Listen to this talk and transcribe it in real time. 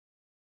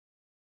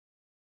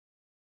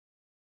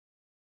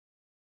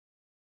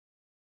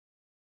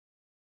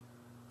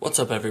What's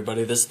up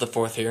everybody, this is the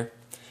Fourth here,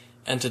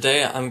 and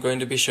today I'm going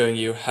to be showing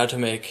you how to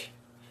make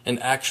an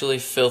actually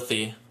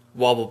filthy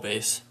wobble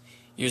bass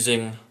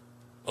using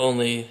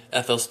only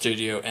FL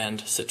Studio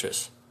and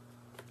Sytrus.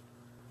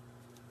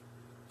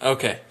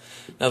 Okay,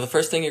 now the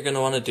first thing you're going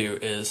to want to do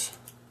is,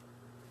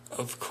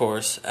 of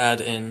course,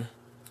 add in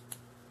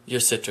your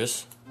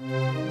Sytrus,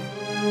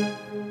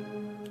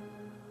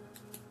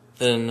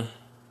 then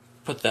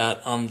put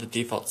that on the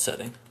default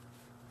setting.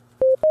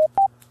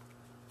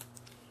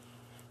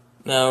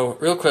 Now,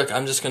 real quick,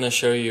 I'm just going to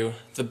show you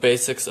the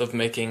basics of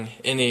making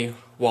any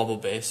wobble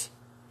bass.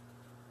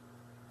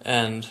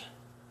 And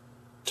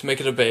to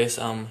make it a bass,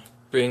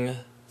 bring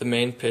the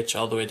main pitch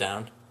all the way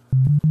down.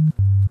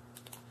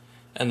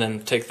 And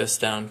then take this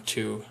down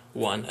to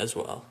 1 as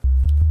well.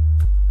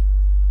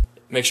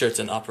 Make sure it's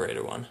an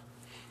operator 1.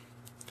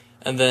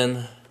 And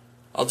then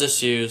I'll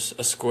just use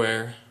a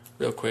square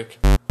real quick.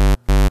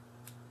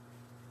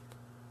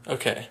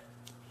 Okay.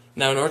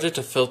 Now in order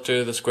to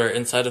filter the square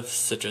inside of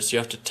Sytrus, you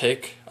have to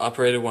take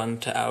operator 1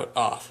 to out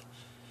off,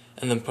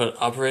 and then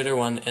put operator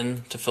 1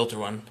 in to filter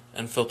 1,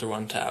 and filter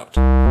 1 to out.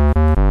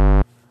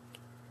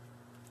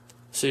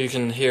 So you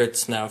can hear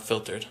it's now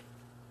filtered.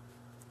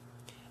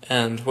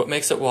 And what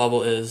makes it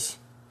wobble is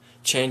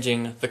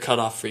changing the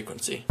cutoff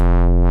frequency.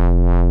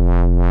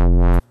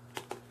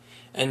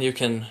 And you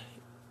can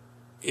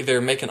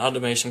either make an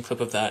automation clip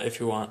of that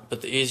if you want,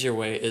 but the easier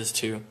way is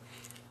to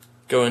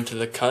go into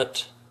the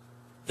cut,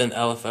 then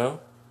LFO,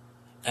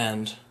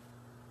 and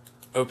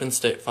open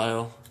state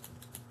file,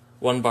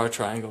 1 bar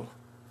triangle,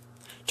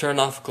 turn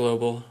off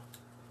global,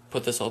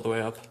 put this all the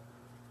way up,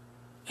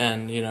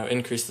 and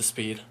increase the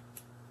speed.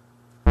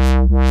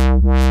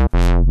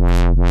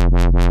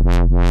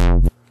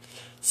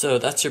 So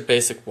that's your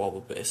basic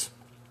wobble bass.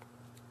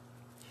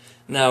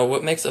 Now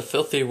what makes a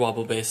filthy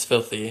wobble bass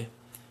filthy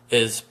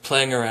is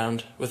playing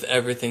around with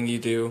everything you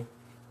do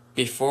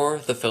before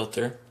the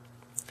filter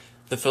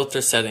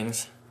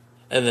settings,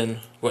 and then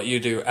what you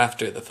do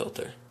after the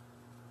filter.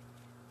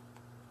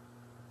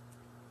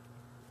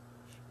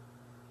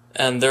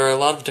 And there are a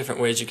lot of different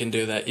ways you can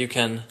do that. You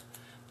can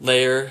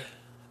layer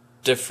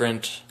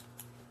different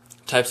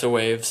types of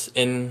waves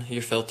in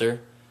your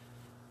filter.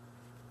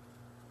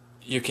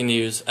 You can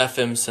use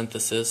FM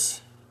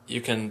synthesis.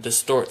 You can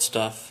distort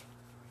stuff,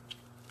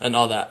 and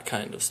all that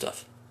kind of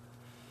stuff.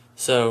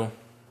 So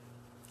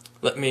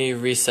let me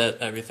reset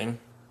everything.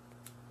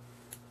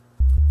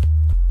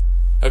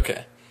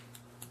 Okay.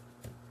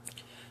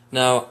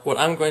 Now, what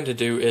I'm going to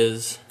do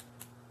is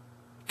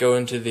go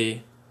into the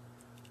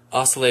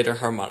oscillator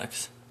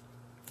harmonics.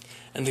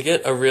 And to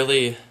get a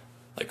really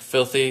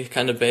filthy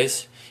kind of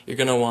bass, you're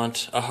going to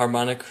want a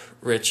harmonic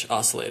rich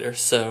oscillator.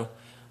 So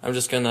I'm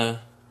just going to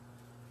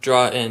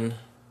draw in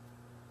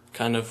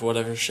kind of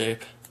whatever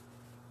shape.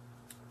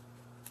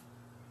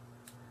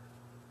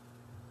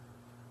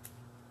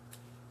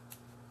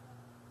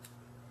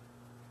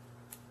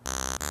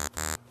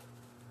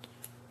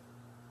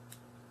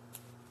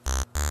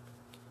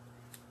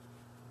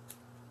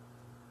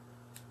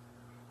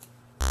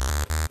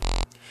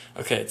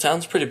 Okay, it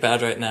sounds pretty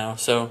bad right now,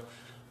 so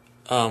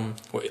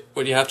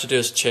what you have to do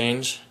is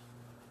change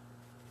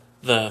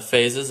the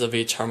phases of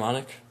each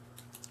harmonic.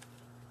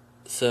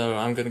 So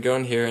I'm going to go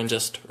in here and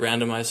just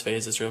randomize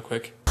phases real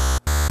quick.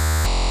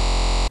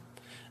 It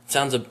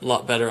sounds a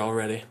lot better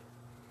already.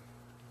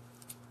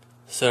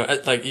 So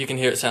you can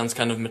hear it sounds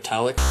kind of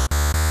metallic,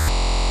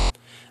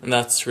 and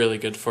that's really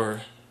good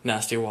for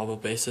nasty wobble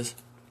basses.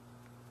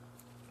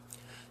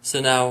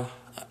 So now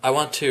I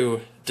want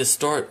to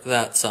distort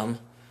that some.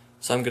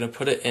 So I'm going to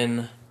put it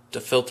in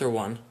to filter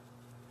 1,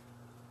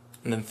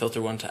 and then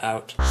filter 1 to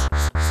out.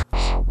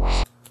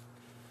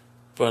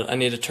 But I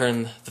need to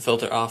turn the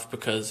filter off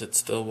because it's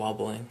still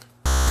wobbling.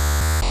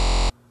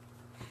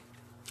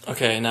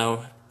 Okay,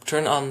 now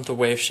turn on the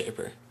wave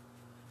shaper.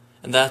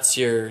 And that's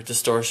your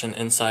distortion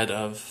inside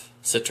of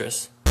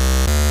Sytrus.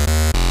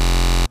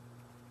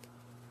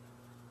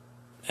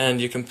 And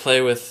you can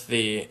play with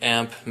the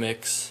amp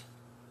mix,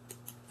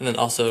 and then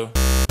also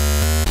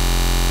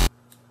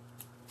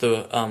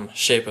the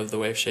shape of the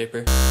wave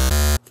shaper.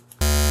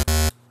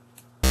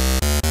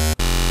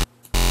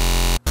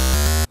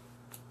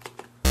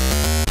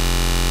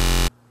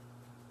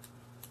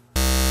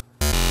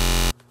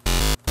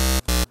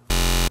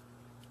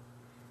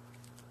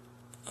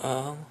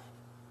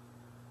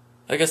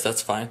 I guess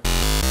that's fine.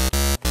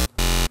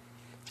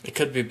 It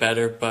could be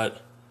better,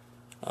 but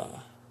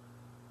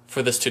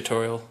for this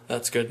tutorial,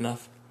 that's good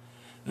enough.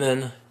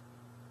 Then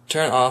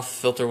turn off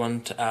filter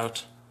 1 to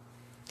out,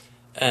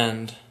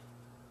 and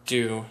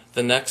do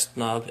the next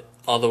knob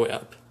all the way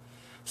up.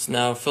 So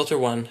now filter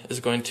 1 is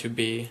going to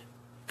be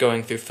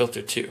going through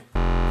filter 2.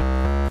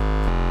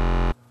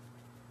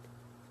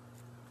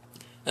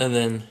 And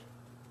then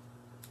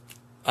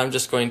I'm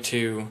just going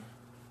to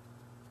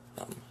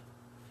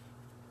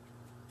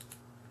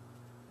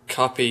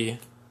copy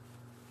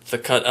the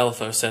cut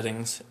LFO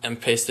settings and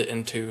paste it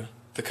into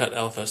the cut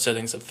LFO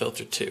settings of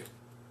filter 2.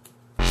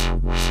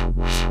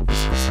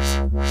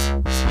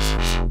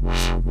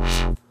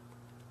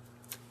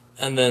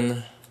 And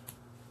then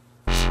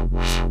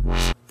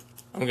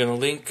I'm going to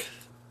link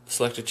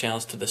selected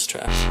channels to this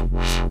track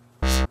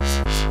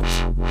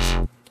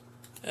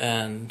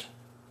and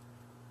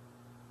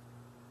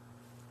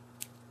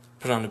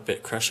put on a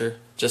bit crusher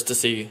just to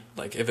see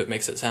like if it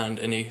makes it sound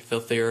any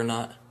filthier or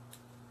not.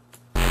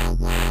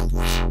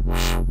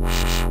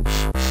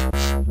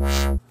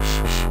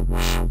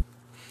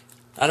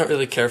 I don't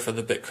really care for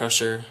the bit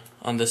crusher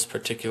on this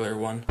particular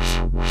one,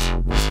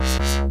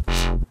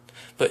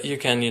 but you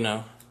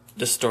can,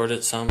 distort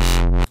it some.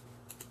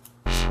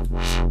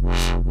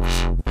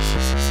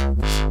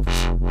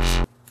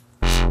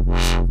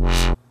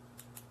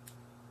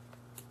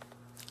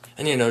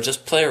 And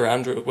just play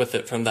around with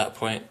it from that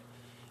point,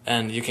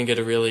 and you can get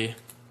a really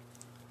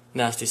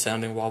nasty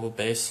sounding wobble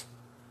bass.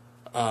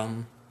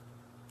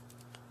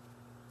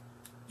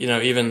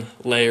 Even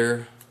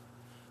layer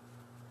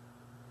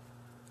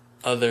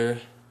other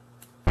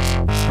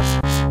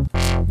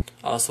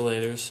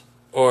oscillators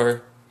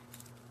or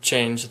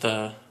change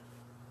the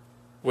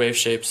wave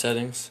shape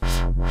settings.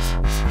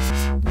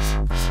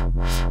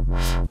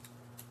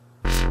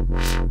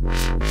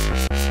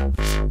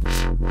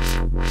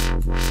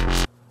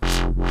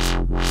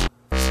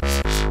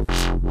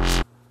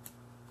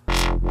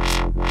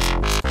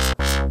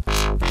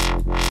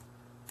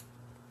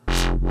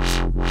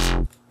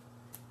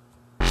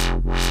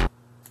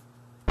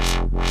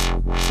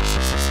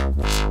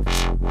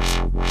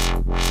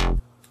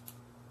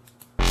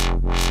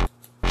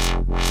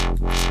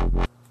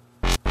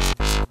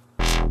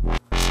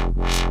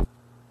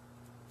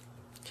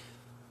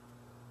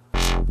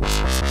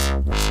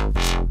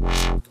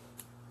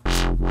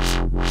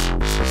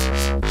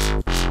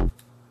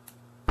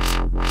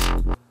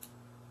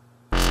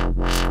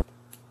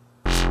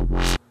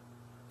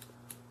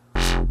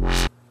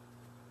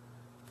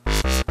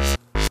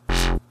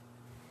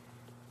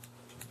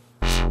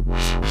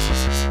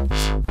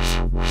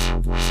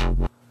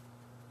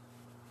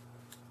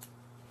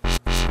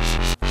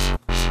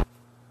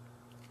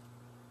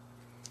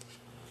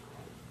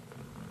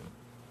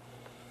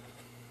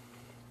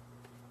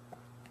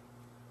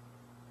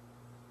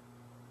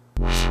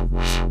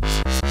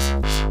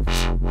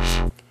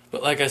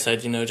 But like I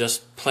said,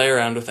 just play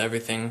around with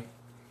everything.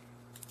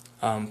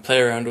 Play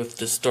around with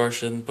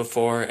distortion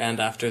before and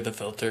after the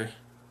filter.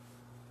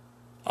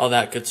 All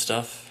that good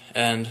stuff.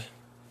 And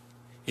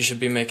you should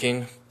be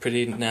making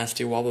pretty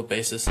nasty wobble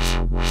basses.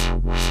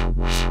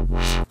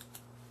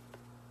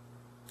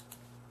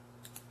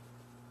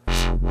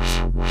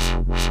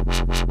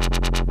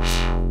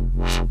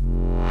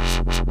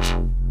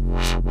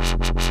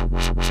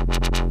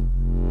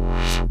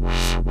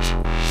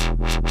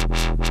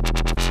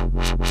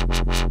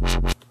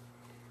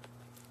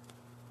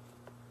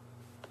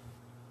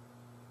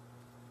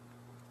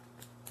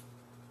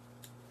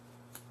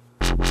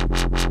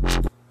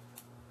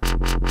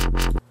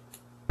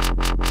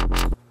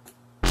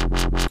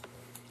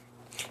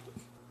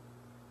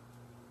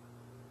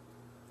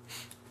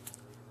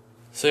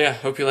 So yeah,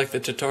 hope you liked the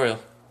tutorial.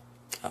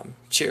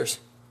 Cheers.